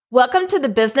Welcome to the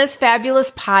Business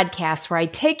Fabulous podcast, where I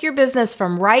take your business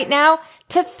from right now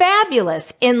to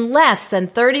fabulous in less than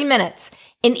 30 minutes.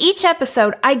 In each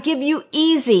episode, I give you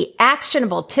easy,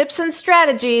 actionable tips and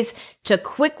strategies to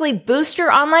quickly boost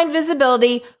your online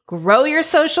visibility, grow your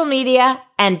social media,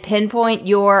 and pinpoint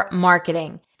your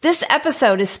marketing. This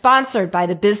episode is sponsored by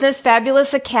the Business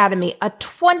Fabulous Academy, a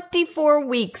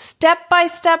 24-week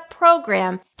step-by-step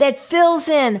program that fills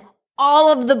in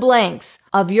all of the blanks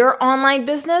of your online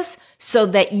business so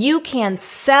that you can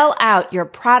sell out your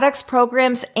products,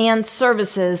 programs, and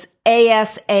services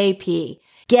ASAP.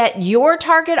 Get your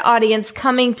target audience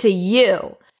coming to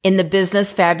you in the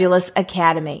Business Fabulous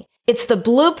Academy. It's the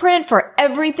blueprint for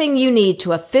everything you need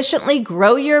to efficiently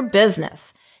grow your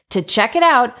business. To check it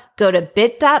out, go to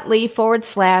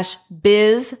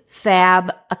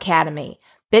bit.ly/BizFabAcademy.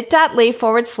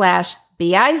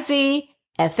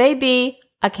 bit.ly/BizFab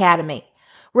Academy.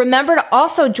 Remember to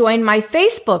also join my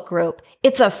Facebook group.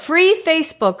 It's a free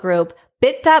Facebook group,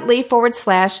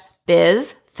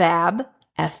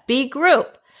 bit.ly/BizFabFB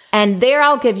group. And there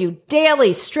I'll give you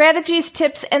daily strategies,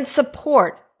 tips, and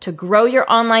support to grow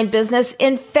your online business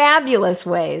in fabulous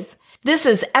ways. This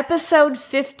is episode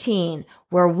 15,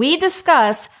 where we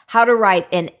discuss how to write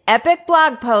an epic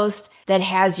blog post that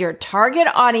has your target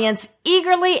audience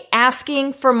eagerly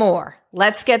asking for more.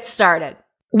 Let's get started.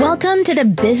 Welcome to the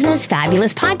Business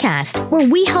Fabulous podcast, where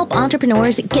we help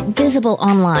entrepreneurs get visible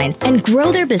online and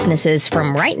grow their businesses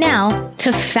from right now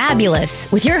to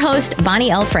fabulous with your host, Bonnie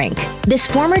L. Frank. This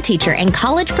former teacher and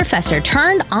college professor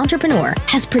turned entrepreneur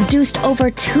has produced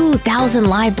over 2,000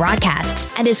 live broadcasts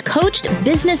and has coached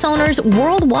business owners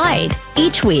worldwide.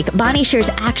 Each week, Bonnie shares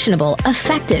actionable,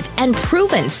 effective, and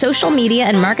proven social media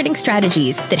and marketing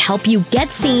strategies that help you get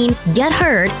seen, get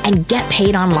heard, and get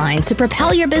paid online to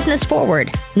propel your business forward.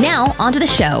 Now, onto the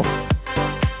show.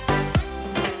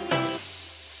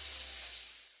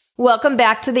 Welcome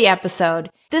back to the episode.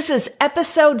 This is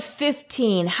episode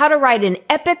 15, how to write an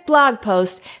epic blog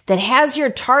post that has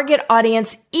your target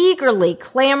audience eagerly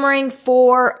clamoring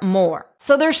for more.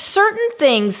 So there's certain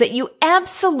things that you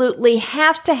absolutely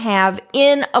have to have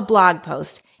in a blog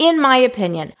post, in my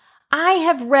opinion. I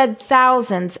have read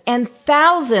thousands and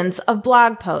thousands of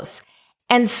blog posts,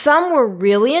 and some were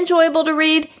really enjoyable to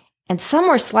read, and some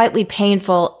were slightly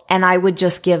painful, and I would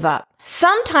just give up.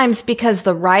 Sometimes because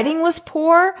the writing was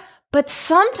poor, but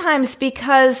sometimes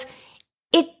because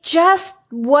it just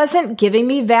wasn't giving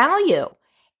me value.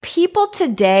 People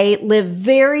today live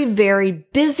very, very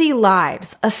busy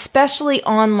lives, especially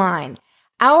online.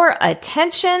 Our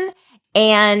attention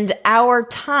and our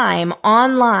time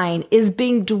online is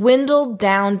being dwindled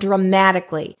down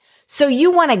dramatically. So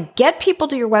you want to get people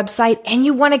to your website and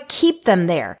you want to keep them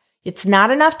there. It's not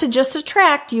enough to just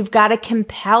attract, you've got to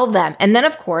compel them. And then,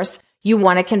 of course, you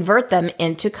want to convert them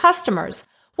into customers.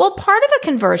 Well, part of a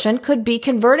conversion could be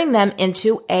converting them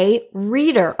into a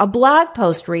reader, a blog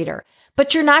post reader.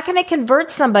 But you're not going to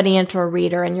convert somebody into a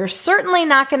reader, and you're certainly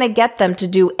not going to get them to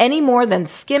do any more than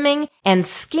skimming and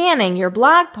scanning your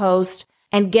blog post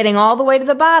and getting all the way to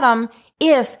the bottom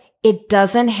if it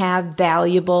doesn't have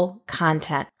valuable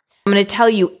content. I'm going to tell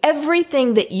you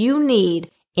everything that you need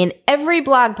in every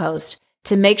blog post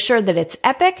to make sure that it's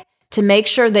epic, to make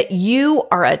sure that you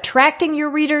are attracting your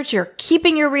readers, you're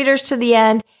keeping your readers to the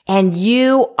end, and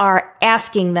you are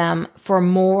asking them for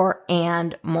more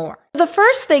and more. The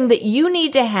first thing that you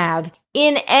need to have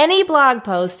in any blog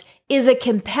post is a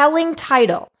compelling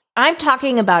title. I'm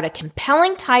talking about a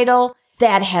compelling title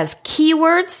that has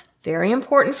keywords, very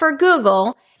important for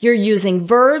Google. You're using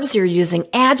verbs, you're using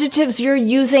adjectives, you're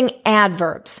using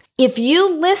adverbs. If you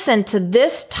listen to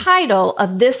this title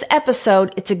of this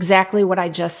episode, it's exactly what I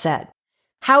just said.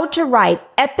 How to write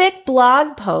epic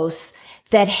blog posts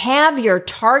that have your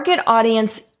target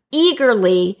audience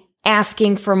eagerly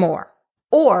asking for more,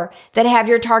 or that have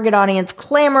your target audience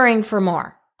clamoring for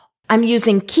more. I'm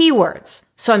using keywords.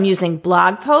 So I'm using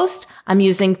blog post, I'm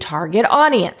using target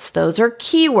audience. Those are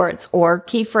keywords or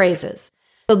key phrases.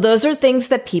 So those are things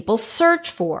that people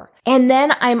search for. And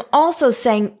then I'm also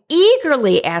saying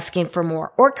eagerly asking for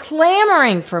more or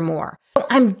clamoring for more.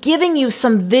 I'm giving you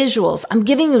some visuals. I'm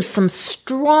giving you some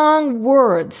strong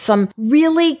words, some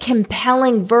really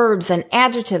compelling verbs and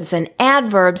adjectives and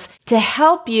adverbs to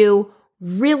help you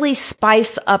really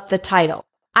spice up the title.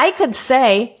 I could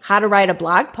say how to write a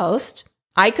blog post.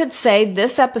 I could say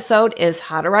this episode is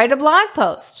how to write a blog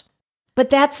post. But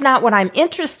that's not what I'm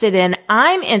interested in.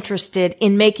 I'm interested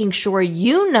in making sure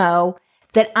you know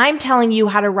that I'm telling you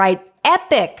how to write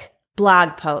epic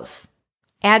blog posts.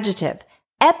 Adjective,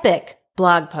 epic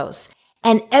blog posts.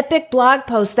 An epic blog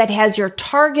post that has your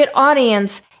target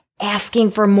audience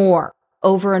asking for more.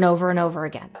 over and over and over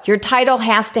again. Your title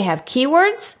has to have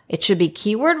keywords. It should be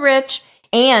keyword rich,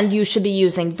 and you should be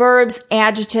using verbs,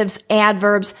 adjectives,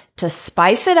 adverbs to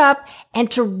spice it up and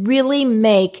to really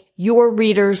make your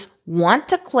readers want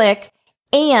to click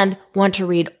and want to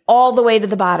read all the way to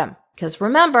the bottom. Because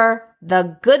remember,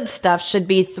 the good stuff should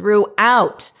be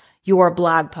throughout your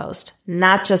blog post,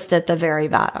 not just at the very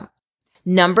bottom.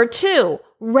 Number 2,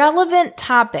 relevant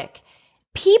topic.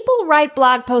 People write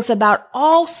blog posts about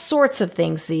all sorts of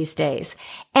things these days.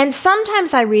 And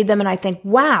sometimes I read them and I think,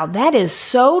 wow, that is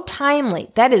so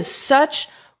timely. That is such,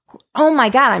 oh my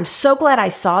God, I'm so glad I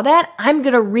saw that. I'm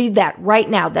going to read that right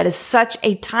now. That is such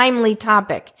a timely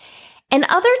topic. And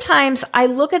other times I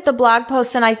look at the blog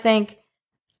post and I think,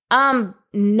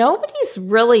 nobody's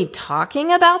really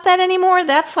talking about that anymore.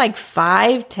 That's like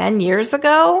 5-10 years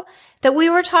ago that we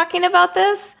were talking about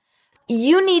this.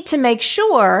 You need to make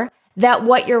sure that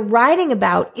what you're writing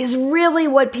about is really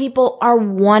what people are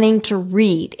wanting to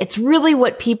read. It's really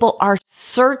what people are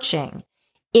searching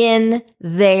in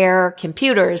their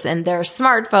computers and their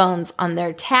smartphones, on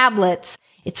their tablets.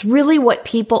 It's really what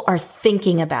people are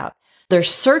thinking about. They're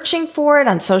searching for it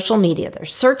on social media. They're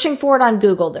searching for it on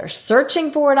Google. They're searching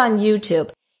for it on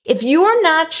YouTube. If you're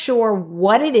not sure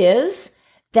what it is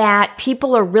that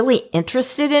people are really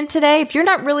interested in today, if you're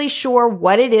not really sure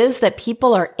what it is that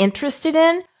people are interested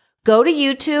in, go to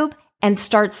YouTube and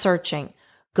start searching.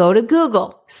 Go to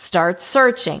Google, start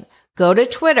searching. Go to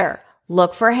Twitter,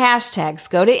 look for hashtags.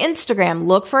 Go to Instagram,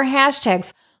 look for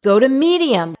hashtags. Go to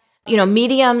Medium.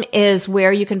 Medium is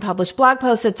where you can publish blog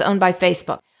posts. It's owned by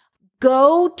Facebook.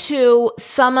 Go to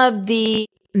some of the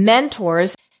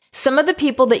mentors, some of the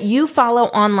people that you follow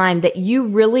online that you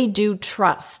really do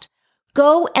trust.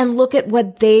 Go and look at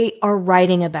what they are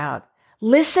writing about.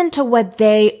 Listen to what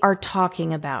they are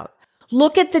talking about.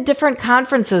 Look at the different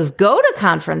conferences. Go to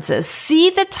conferences. See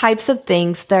the types of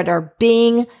things that are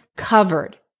being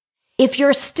covered. If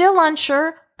you're still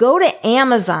unsure, go to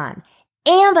Amazon.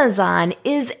 Amazon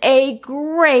is a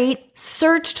great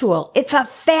search tool. It's a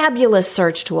fabulous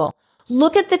search tool.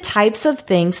 Look at the types of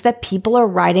things that people are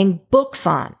writing books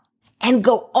on and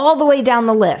go all the way down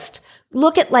the list.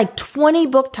 Look at like 20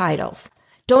 book titles.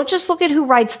 Don't just look at who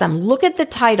writes them. Look at the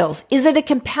titles. Is it a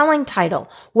compelling title?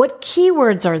 What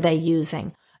keywords are they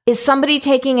using? Is somebody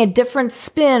taking a different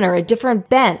spin or a different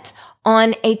bent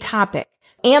on a topic?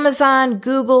 Amazon,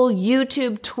 Google,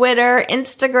 YouTube, Twitter,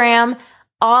 Instagram,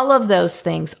 all of those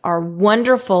things are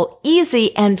wonderful,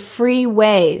 easy, and free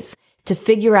ways to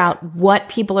figure out what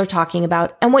people are talking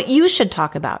about and what you should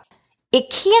talk about.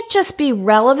 It can't just be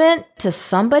relevant to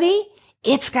somebody.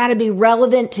 It's got to be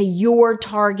relevant to your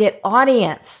target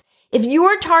audience. If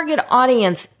your target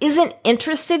audience isn't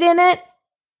interested in it,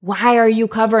 why are you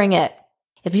covering it?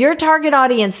 If your target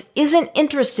audience isn't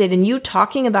interested in you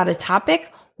talking about a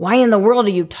topic, why in the world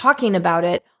are you talking about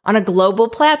it on a global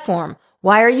platform?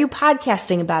 Why are you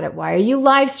podcasting about it? Why are you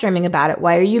live streaming about it?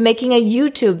 Why are you making a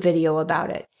YouTube video about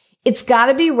it? It's got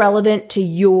to be relevant to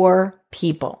your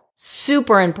people.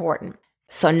 Super important.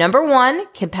 So number 1,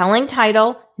 compelling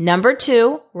title. Number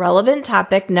 2, relevant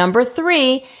topic. Number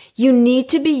 3, you need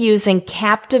to be using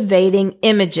captivating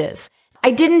images.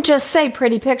 I didn't just say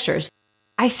pretty pictures.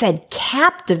 I said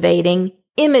captivating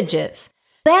images.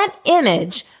 That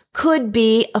image could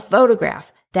be a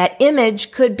photograph. That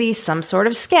image could be some sort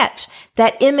of sketch.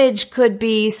 That image could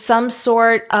be some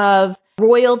sort of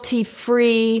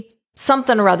royalty-free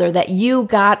something or other that you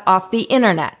got off the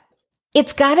internet.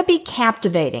 It's got to be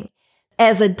captivating.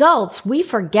 As adults, we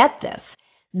forget this.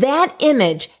 That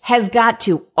image has got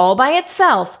to, all by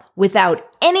itself, without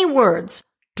any words,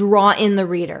 draw in the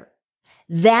reader.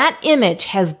 That image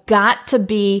has got to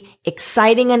be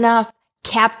exciting enough,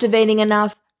 captivating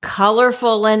enough,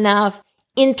 colorful enough,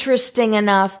 interesting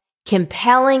enough,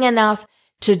 compelling enough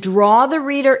to draw the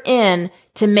reader in,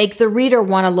 to make the reader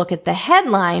want to look at the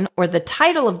headline or the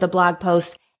title of the blog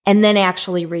post and then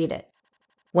actually read it.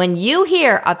 When you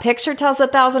hear a picture tells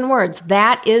 1,000 words,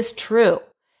 that is true.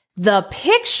 The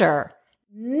picture,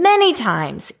 many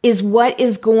times, is what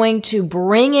is going to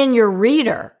bring in your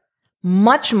reader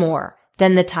much more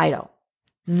than the title.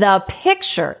 The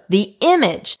picture, the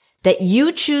image that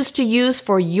you choose to use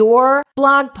for your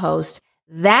blog post,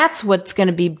 that's what's going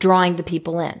to be drawing the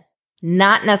people in,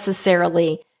 not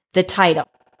necessarily the title.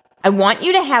 I want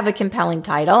you to have a compelling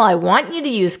title. I want you to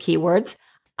use keywords.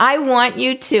 I want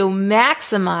you to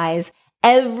maximize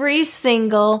every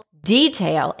single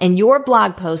detail in your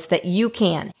blog post that you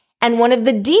can. And one of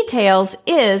the details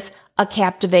is a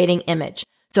captivating image.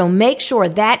 So make sure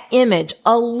that image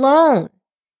alone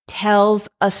tells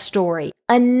a story,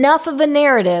 enough of a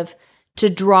narrative to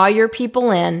draw your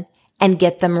people in and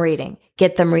get them reading.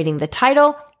 get them reading the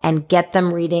title, and get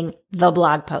them reading the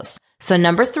blog post. So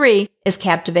number 3 is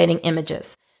captivating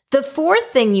images. The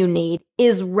 4th thing you need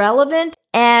is relevant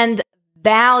and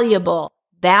valuable.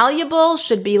 Valuable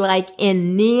should be like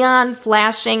in neon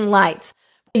flashing lights.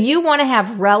 You want to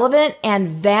have relevant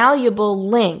and valuable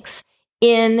links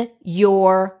in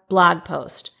your blog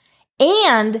post.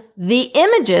 And the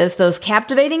images, those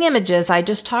captivating images I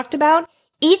just talked about,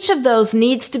 each of those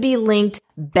needs to be linked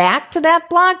back to that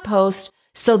blog post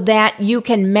so that you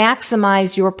can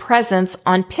maximize your presence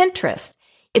on Pinterest.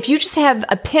 If you just have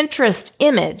a Pinterest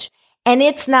image and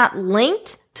it's not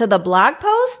linked to the blog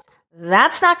post,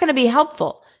 that's not going to be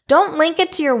helpful. Don't link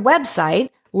it to your website.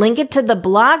 Link it to the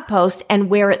blog post and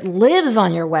where it lives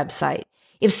on your website.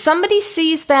 If somebody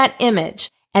sees that image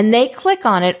and they click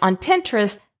on it on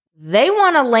Pinterest, they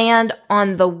want to land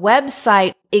on the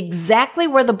website exactly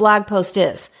where the blog post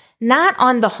is, not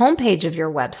on the homepage of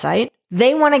your website.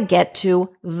 They want to get to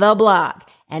the blog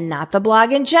and not the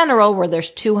blog in general where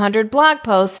there's 200 blog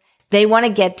posts. They want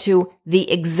to get to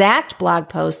the exact blog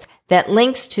post that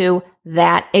links to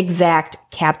that exact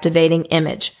captivating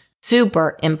image.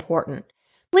 Super important.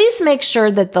 Please make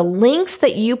sure that the links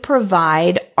that you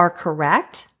provide are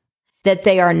correct, that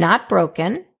they are not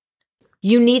broken.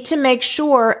 You need to make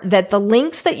sure that the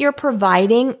links that you're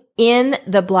providing in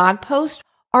the blog post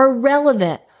are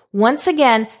relevant. Once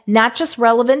again, not just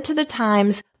relevant to the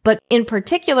times, but in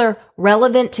particular,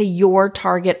 relevant to your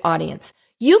target audience.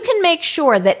 You can make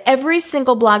sure that every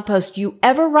single blog post you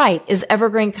ever write is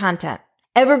evergreen content.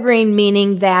 Evergreen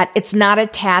meaning that it's not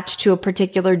attached to a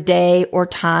particular day or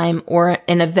time or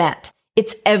an event.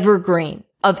 It's evergreen,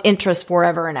 of interest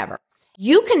forever and ever.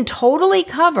 You can totally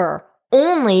cover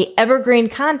only evergreen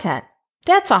content.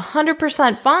 That's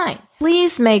 100% fine.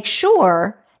 Please make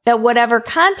sure that whatever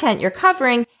content you're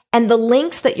covering and the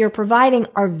links that you're providing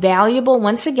are valuable,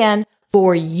 once again,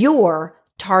 for your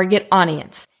target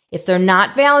audience. If they're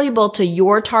not valuable to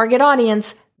your target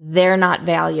audience, they're not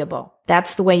valuable.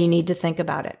 That's the way you need to think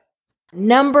about it.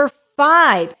 Number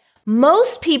 5,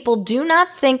 most people do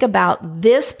not think about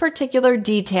this particular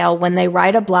detail when they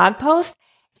write a blog post.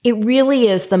 It really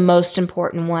is the most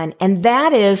important one, and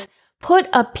that is put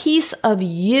a piece of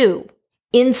you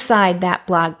inside that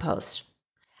blog post.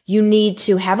 You need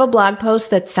to have a blog post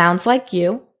that sounds like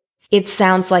you. It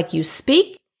sounds like you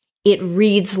speak. It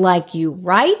reads like you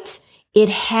write. It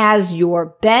has your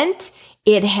bent.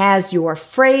 It has your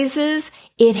phrases.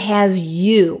 It has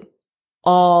you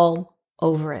all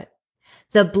over it.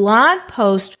 The blog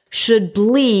post should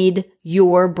bleed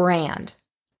your brand.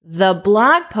 The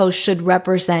blog post should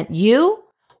represent you,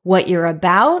 what you're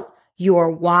about,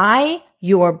 your why,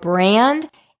 your brand,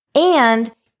 and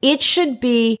it should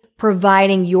be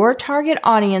providing your target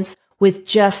audience with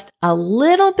just a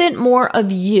little bit more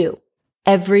of you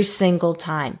every single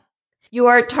time.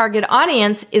 Your target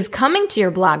audience is coming to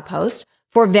your blog post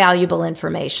for valuable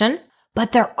information,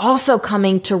 but they're also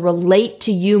coming to relate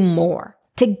to you more,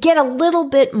 to get a little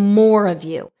bit more of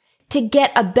you, to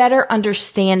get a better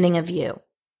understanding of you.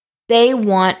 They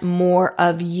want more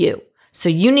of you. So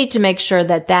you need to make sure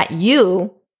that that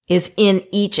you is in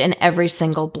each and every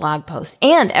single blog post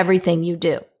and everything you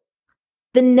do.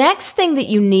 The next thing that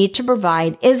you need to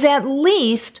provide is at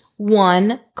least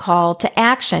one call to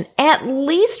action. At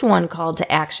least one call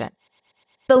to action.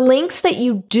 The links that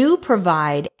you do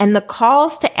provide and the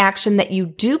calls to action that you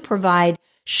do provide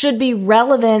should be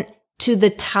relevant to the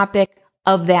topic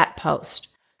of that post.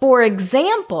 For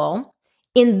example,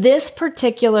 in this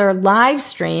particular live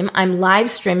stream, I'm live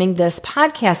streaming this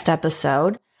podcast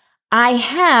episode. I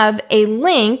have a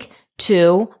link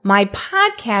to my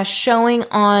podcast showing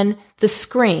on the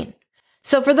screen.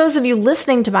 So for those of you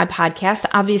listening to my podcast,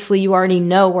 obviously you already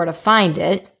know where to find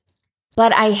it,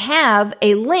 but I have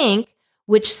a link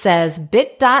which says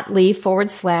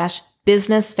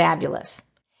bit.ly/businessfabulous.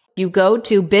 You go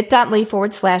to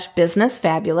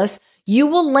bit.ly/businessfabulous, you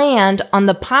will land on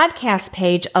the podcast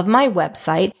page of my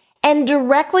website, and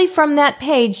directly from that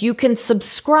page, you can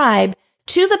subscribe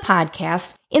to the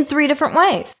podcast in 3 different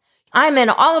ways. I'm in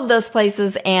all of those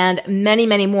places and many,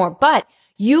 many more, but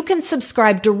you can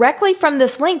subscribe directly from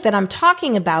this link that I'm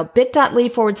talking about,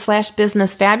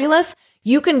 bit.ly/businessfabulous.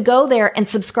 You can go there and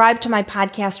subscribe to my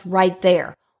podcast right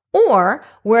there. Or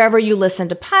wherever you listen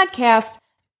to podcasts,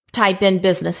 type in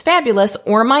Business Fabulous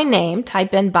or my name,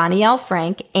 type in Bonnie L.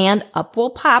 Frank, and up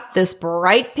will pop this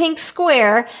bright pink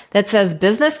square that says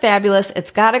Business Fabulous.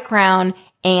 It's got a crown,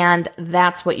 and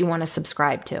that's what you want to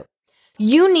subscribe to.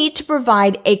 You need to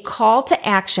provide a call to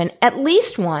action, at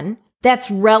least one,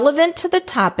 that's relevant to the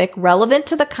topic, relevant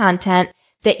to the content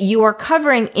that you are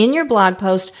covering in your blog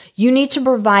post. You need to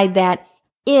provide that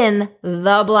in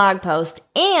the blog post.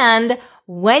 And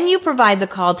when you provide the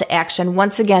call to action,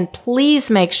 once again,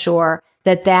 please make sure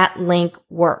that that link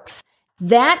works.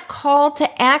 That call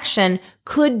to action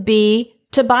could be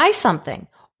to buy something,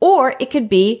 or it could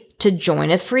be to join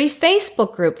a free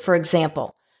Facebook group, for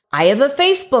example. I have a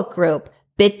Facebook group,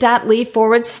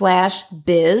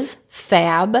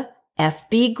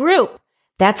 bit.ly/bizfabfb group.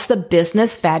 That's the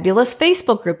Business Fabulous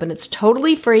Facebook group, and it's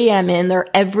totally free. I'm in there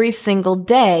every single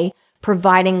day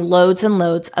providing loads and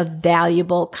loads of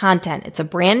valuable content. It's a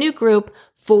brand new group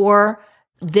for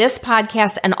this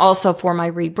podcast and also for my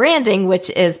rebranding,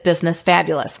 which is Business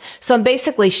Fabulous. So I'm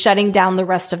basically shutting down the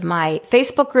rest of my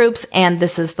Facebook groups, and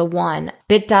this is the one,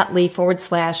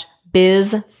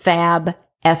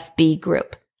 bit.ly/bizfabfb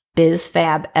group,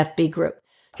 bizfabfb group.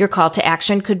 Your call to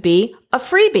action could be a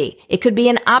freebie. It could be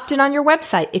an opt-in on your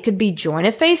website. It could be join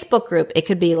a Facebook group. It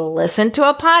could be listen to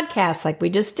a podcast like we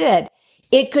just did.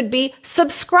 It could be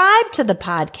subscribe to the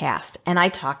podcast. And I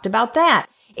talked about that.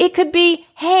 It could be,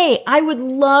 hey, I would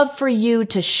love for you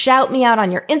to shout me out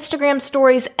on your Instagram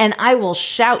stories and I will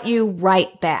shout you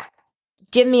right back.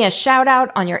 Give me a shout out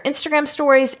on your Instagram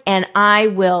stories and I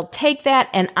will take that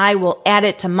and I will add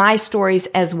it to my stories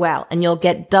as well. And you'll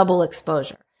get double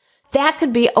exposure. That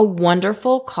could be a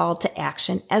wonderful call to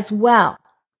action as well.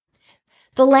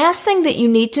 The last thing that you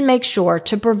need to make sure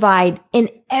to provide in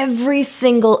every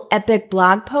single epic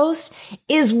blog post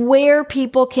is where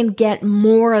people can get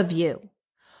more of you,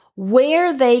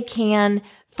 where they can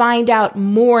find out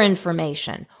more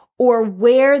information, or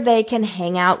where they can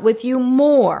hang out with you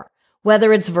more.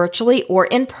 Whether it's virtually or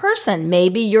in person.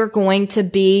 Maybe you're going to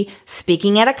be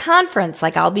speaking at a conference,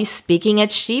 like I'll be speaking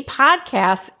at She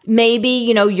Podcasts. Maybe,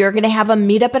 you're going to have a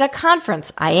meetup at a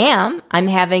conference. I'm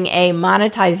having a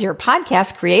Monetize Your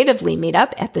Podcast Creatively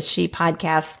meetup at the She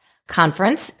Podcasts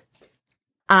conference.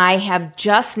 I have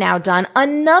just now done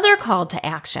another call to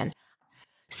action.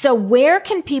 So where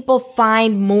can people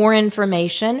find more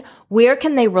information? Where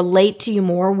can they relate to you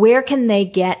more? Where can they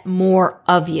get more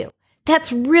of you?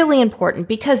 That's really important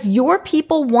because your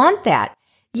people want that.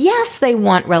 Yes, they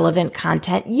want relevant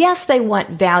content. Yes, they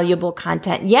want valuable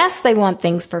content. Yes, they want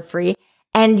things for free.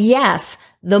 And yes,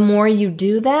 the more you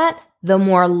do that, the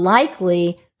more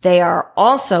likely they are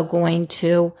also going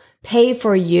to pay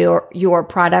for your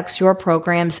products, your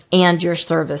programs, and your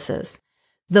services.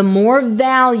 The more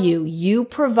value you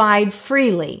provide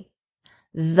freely,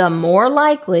 the more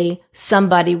likely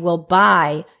somebody will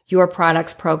buy your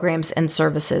products, programs, and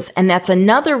services. And that's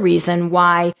another reason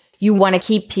why you want to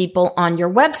keep people on your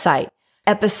website.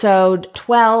 Episode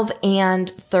 12 and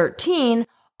 13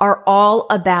 are all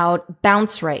about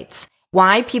bounce rates,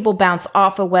 why people bounce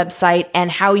off a website and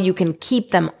how you can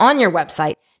keep them on your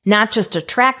website, not just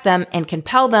attract them and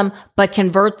compel them, but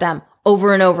convert them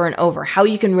over and over and over, how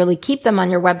you can really keep them on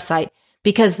your website.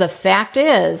 Because the fact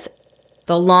is,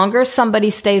 the longer somebody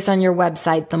stays on your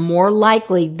website, the more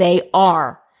likely they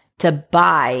are to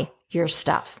buy your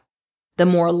stuff. The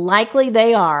more likely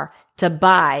they are to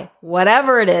buy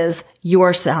whatever it is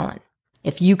you're selling,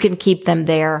 if you can keep them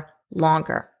there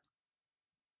longer.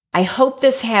 I hope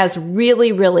this has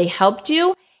really, really helped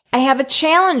you. I have a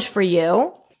challenge for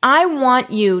you. I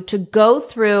want you to go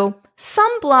through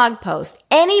some blog post,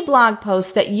 any blog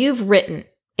post that you've written.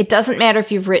 It doesn't matter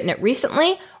if you've written it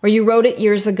recently or you wrote it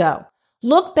years ago.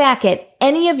 Look back at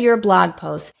any of your blog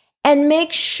posts and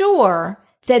make sure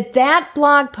that that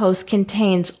blog post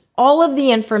contains all of the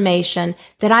information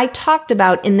that I talked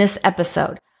about in this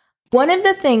episode. One of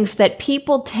the things that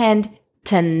people tend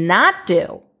to not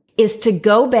do is to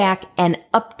go back and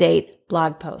update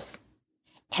blog posts.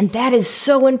 And that is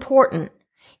so important.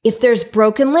 If there's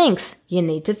broken links, you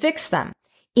need to fix them.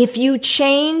 If you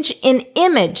change an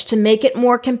image to make it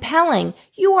more compelling,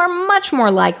 you are much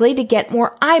more likely to get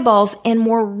more eyeballs and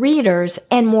more readers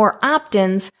and more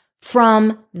opt-ins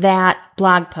from that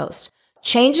blog post.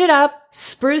 Change it up,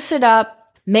 spruce it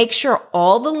up, make sure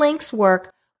all the links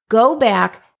work, go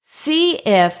back, see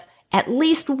if at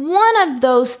least one of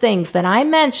those things that I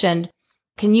mentioned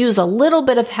can use a little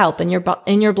bit of help in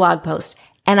your blog post,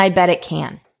 and I bet it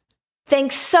can.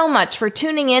 Thanks so much for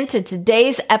tuning in to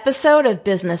today's episode of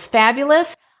Business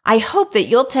Fabulous. I hope that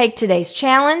you'll take today's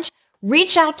challenge,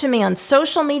 reach out to me on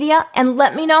social media, and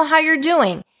let me know how you're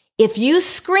doing. If you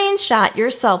screenshot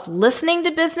yourself listening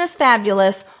to Business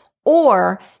Fabulous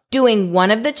or doing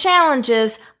one of the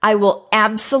challenges, I will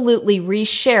absolutely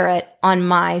reshare it on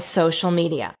my social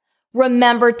media.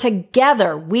 Remember,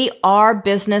 together we are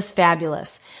Business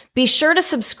Fabulous. Be sure to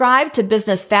subscribe to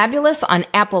Business Fabulous on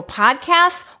Apple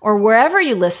Podcasts or wherever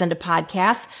you listen to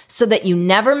podcasts so that you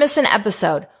never miss an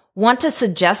episode. Want to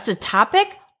suggest a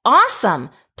topic? Awesome.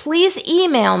 please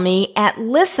email me at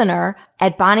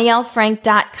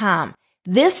listener@bonnielfrank.com.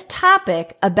 This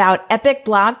topic about epic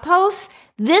blog posts,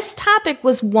 this topic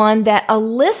was one that a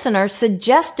listener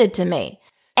suggested to me.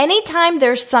 Anytime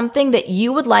there's something that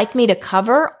you would like me to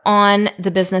cover on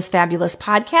the Business Fabulous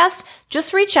podcast,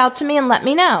 just reach out to me and let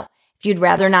me know. If you'd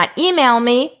rather not email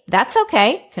me, that's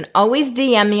okay. You can always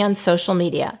DM me on social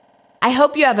media. I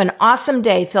hope you have an awesome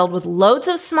day filled with loads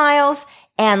of smiles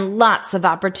and lots of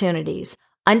opportunities.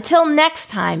 Until next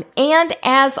time, and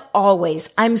as always,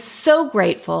 I'm so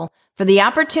grateful for the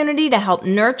opportunity to help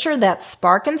nurture that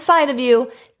spark inside of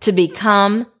you to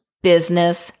become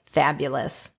business fabulous.